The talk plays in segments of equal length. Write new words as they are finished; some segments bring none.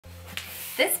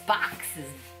This box is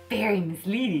very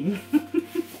misleading.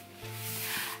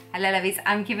 Hello lovies,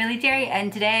 I'm Kimberly Terry,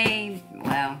 and today,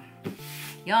 well,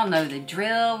 y'all know the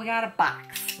drill. We got a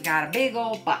box. We got a big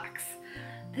old box.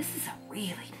 This is a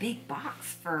really big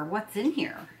box for what's in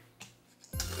here.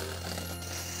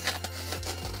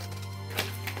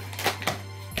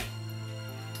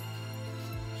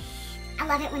 I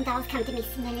love it when dolls come to me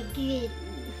smelling good.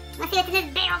 Let's see what's in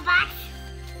this big old box.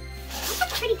 That's a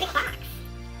pretty big box.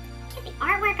 Look at the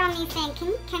artwork on these things.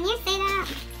 Can you say that?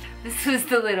 This was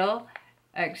the little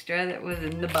extra that was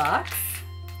in the box.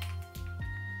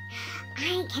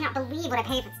 I cannot believe what I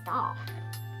paid for this doll.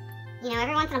 You know,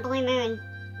 every once in a blue moon,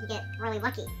 you get really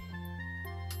lucky.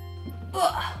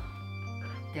 Ugh.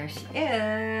 There she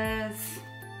is.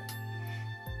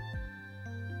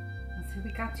 Let's see what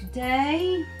we got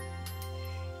today.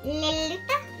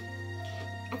 Lulita.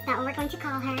 That's not what we're going to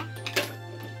call her.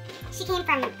 She came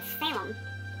from Salem.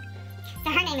 So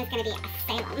her name is going to be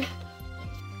Salem.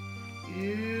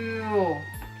 Ew.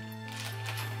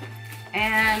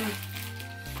 And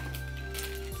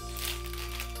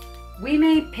we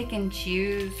may pick and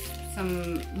choose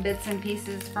some bits and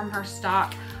pieces from her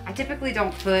stock. I typically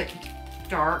don't put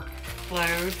dark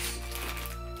clothes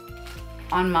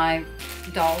on my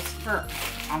dolls for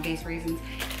obvious reasons.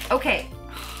 Okay.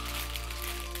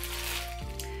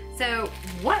 So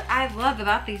what I love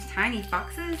about these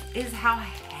TinyFoxes is how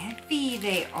heavy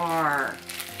they are.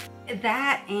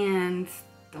 That and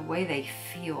the way they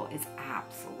feel is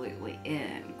absolutely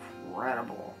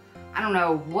incredible. I don't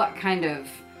know what kind of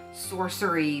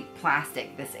sorcery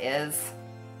plastic this is.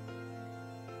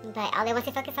 But all they want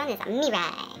to focus on is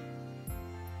Mirai.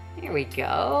 Here we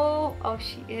go. Oh,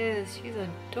 she is. She's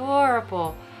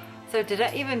adorable. So did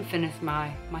I even finish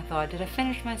my thought? Did I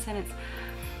finish my sentence?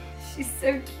 She's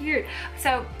so cute.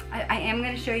 So I am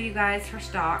going to show you guys her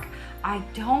stock. I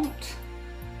don't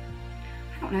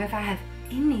know if I have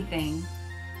anything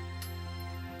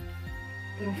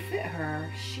that'll fit her.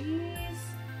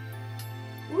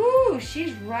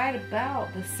 She's right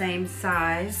about the same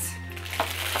size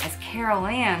as Carol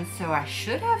Ann, so I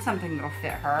should have something that'll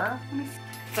fit her.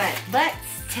 But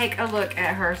let's take a look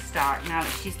at her stock now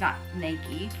that she's not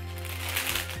naked.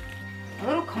 A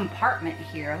little compartment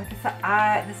here. Look at the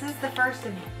eye. This is the first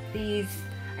of these.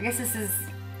 I guess this is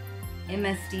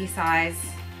MSD size.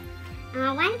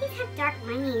 Why do these have dark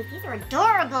linings? These are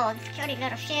adorable. These cutie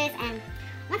little shoes. And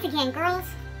once again, girls,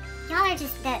 y'all are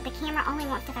just, the camera only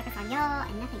wants to focus on y'all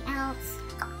and nothing else.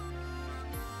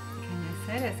 Goodness,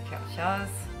 it is cute shoes.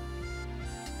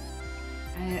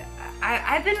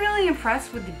 I've been really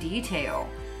impressed with the detail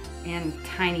in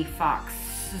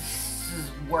TinyFox's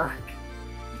work.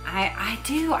 I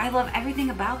do. I love everything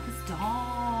about this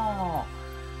doll.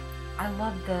 I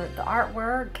love the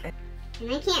artwork.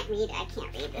 And I can't read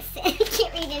this. I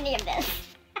can't read any of this.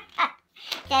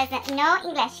 There's no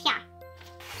English, yeah.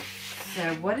 So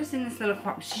what is in this little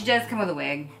compartment? She does come with a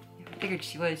wig. I figured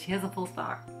she would. She has a full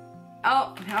stock.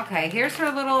 Oh, okay. Here's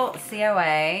her little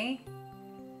COA.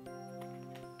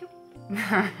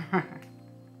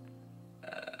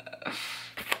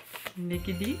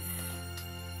 Nickety.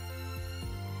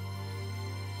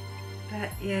 But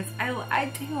yes,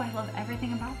 I do. I love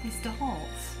everything about these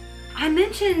dolls. I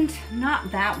mentioned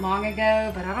not that long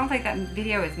ago, but I don't think that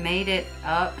video has made it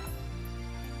up.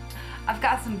 I've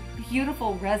got some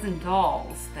beautiful resin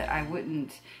dolls that I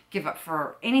wouldn't give up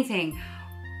for anything,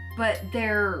 but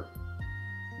they're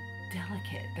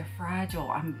delicate, they're fragile.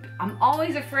 I'm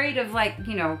always afraid of, like,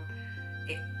 you know,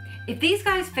 if these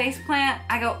guys face plant,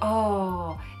 I go,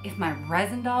 oh. If my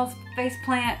resin dolls face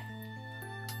plant,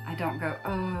 I don't go,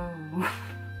 oh.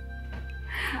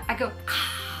 I go,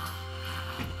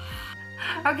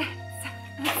 okay, so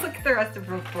let's look at the rest of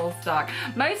her full stock.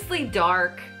 Mostly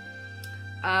dark.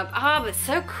 But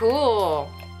so cool.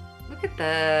 Look at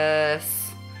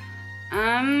this.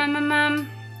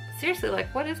 Seriously,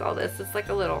 like, what is all this? It's like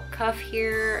a little cuff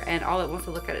here, and all it wants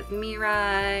to look at is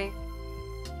Mirai.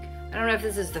 I don't know if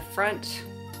this is the front.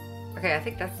 Okay, I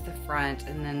think that's the front,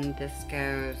 and then this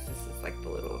is like the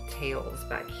little tails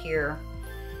back here.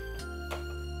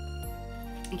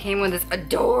 It came with this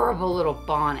adorable little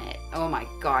bonnet. Oh my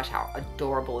gosh, how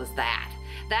adorable is that?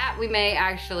 That we may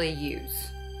actually use.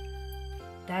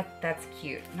 That's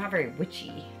cute. Not very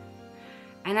witchy.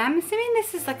 And I'm assuming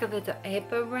this is like a little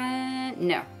apron.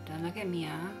 No, don't look at me,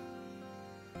 huh?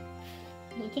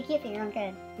 You're too cute for your own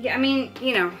good. Yeah, I mean,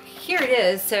 you know, here it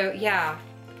is. So yeah,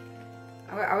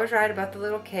 I was right about the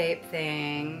little cape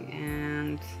thing.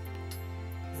 And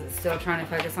is it still trying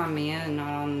to focus on Mia and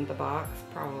not on the box?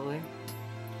 Probably.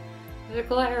 There's a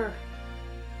glare.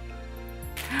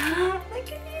 Look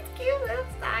at these cute little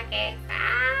stockings. Ah!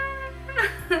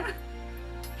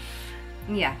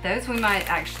 Yeah, those we might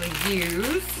actually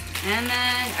use. And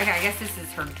then, okay, I guess this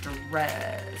is her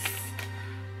dress.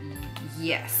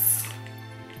 Yes.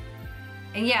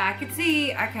 And yeah, I could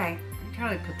see, okay, I can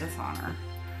totally put this on her.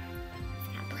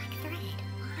 It's got black thread.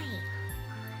 Why?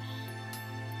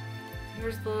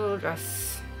 Here's the little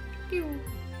dress. Pew.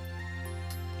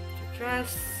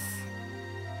 Dress.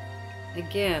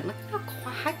 Again, look how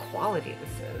high quality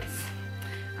this is.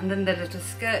 And then the little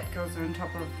skirt goes on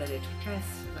top of the little dress,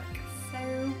 like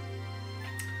so.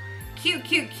 Cute,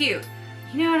 cute, cute.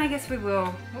 You know what, I guess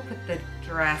we'll put the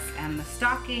dress and the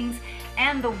stockings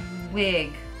and the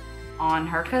wig on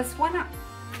her, cause why not?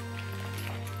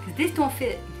 Cause this don't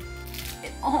fit.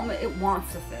 It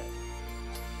wants to fit.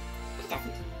 It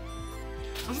doesn't.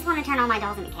 I just want to turn all my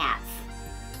dolls into cats.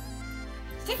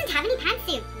 She doesn't have any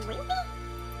pantsuit. Really?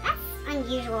 That's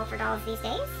unusual for dolls these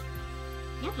days.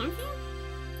 No pantsuit?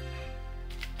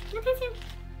 No pantsuit?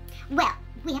 Well,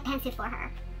 we have pantsuit for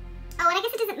her. Oh, and I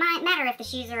guess it doesn't matter if the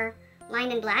shoes are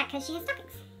lined in black because she has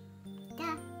stockings.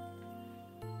 Duh.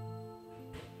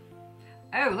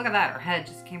 Oh, look at that. Her head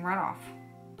just came right off.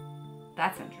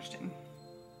 That's interesting.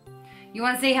 You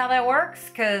want to see how that works?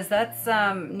 Because that's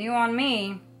new on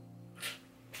me.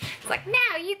 It's like,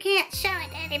 no, you can't show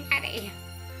it to anybody.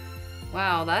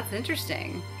 Wow, that's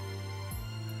interesting.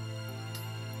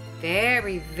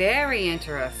 Very, very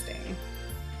interesting.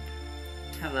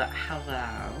 Hello,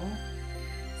 hello.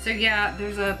 So yeah,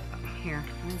 there's a, here,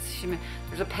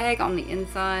 there's a peg on the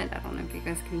inside. I don't know if you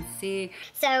guys can see.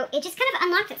 So it just kind of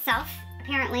unlocked itself,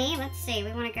 apparently. Let's see,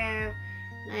 we want to go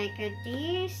like a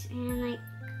these and like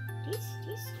these.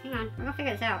 Hang on, we're gonna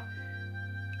figure this out.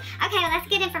 Okay, well that's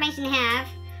good information to have.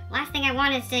 Last thing I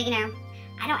want is to, you know,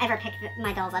 I don't ever pick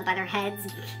my dolls up by their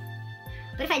heads.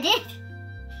 But if I did,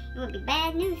 it would be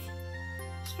bad news.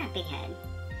 She's got a big head.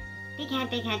 Big head,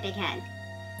 big head, big head.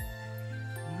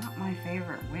 Not my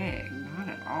favorite wig, not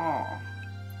at all.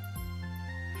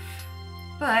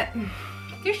 But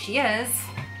here she is.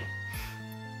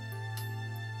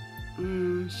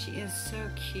 She is so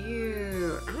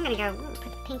cute. I'm gonna go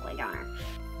put the pink wig on her.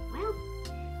 Well,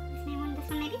 this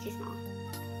one may be too small.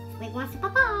 This wig wants to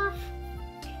pop off.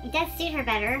 It does suit her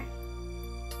better,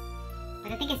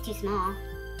 but I think it's too small.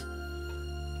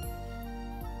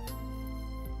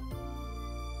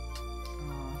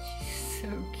 Oh, she's so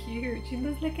cute. She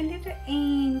looks like a little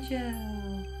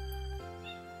angel.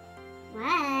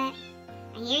 What?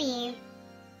 I hear you.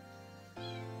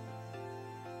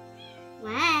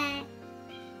 What?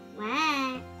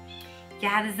 What?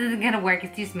 Yeah, this isn't gonna work.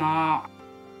 It's too small.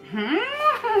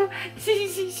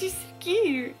 She's so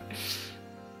cute.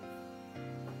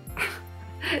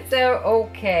 So,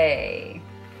 okay.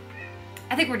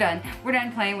 I think we're done. We're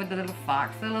done playing with the little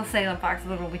fox, the little Salem fox, the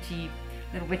little witchy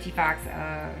fox.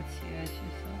 Oh, she's so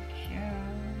cute.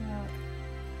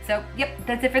 So, yep,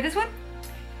 that's it for this one.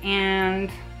 And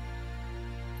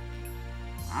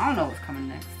I don't know what's coming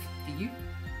next. Do you?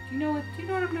 Do you know what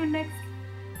I'm doing next?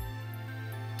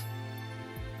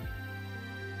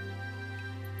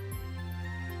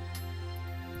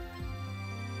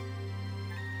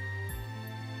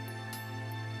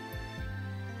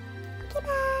 Okay,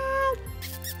 bye.